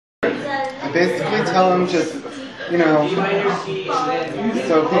I basically tell him just, you know,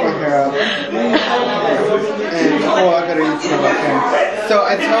 so put my hair up, and oh, I gotta use my left hand. So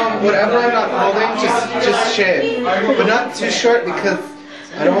I tell him whatever I'm not holding, just shave, but not too short because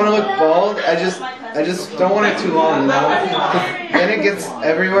I don't want to look bald. I just don't want it too long, you know. Then it gets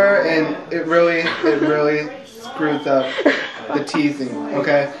everywhere, and it really screws up the teasing.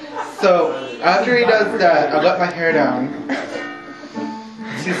 Okay. So after he does that, I let my hair down.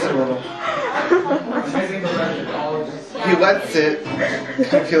 Tease it a little. He lets it.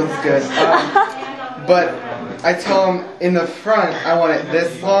 It feels good. But I tell him in the front I want it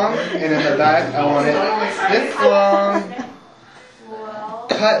this long, and in the back I want it this long.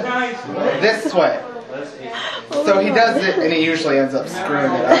 Cut this way. So he does it, and he usually ends up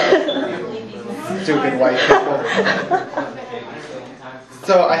screwing it up. Stupid white people.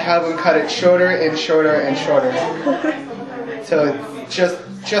 So I have him cut it shorter and shorter and shorter, till it's just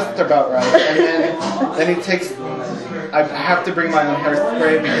about right. And then he takes. I have to bring my own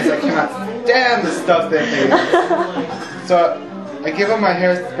hairspray because I cannot stand the stuff that they use. So I give him my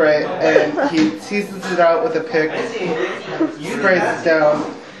hairspray, and he teases it out with a pick, sprays it down.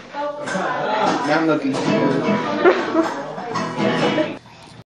 Now I'm looking cute.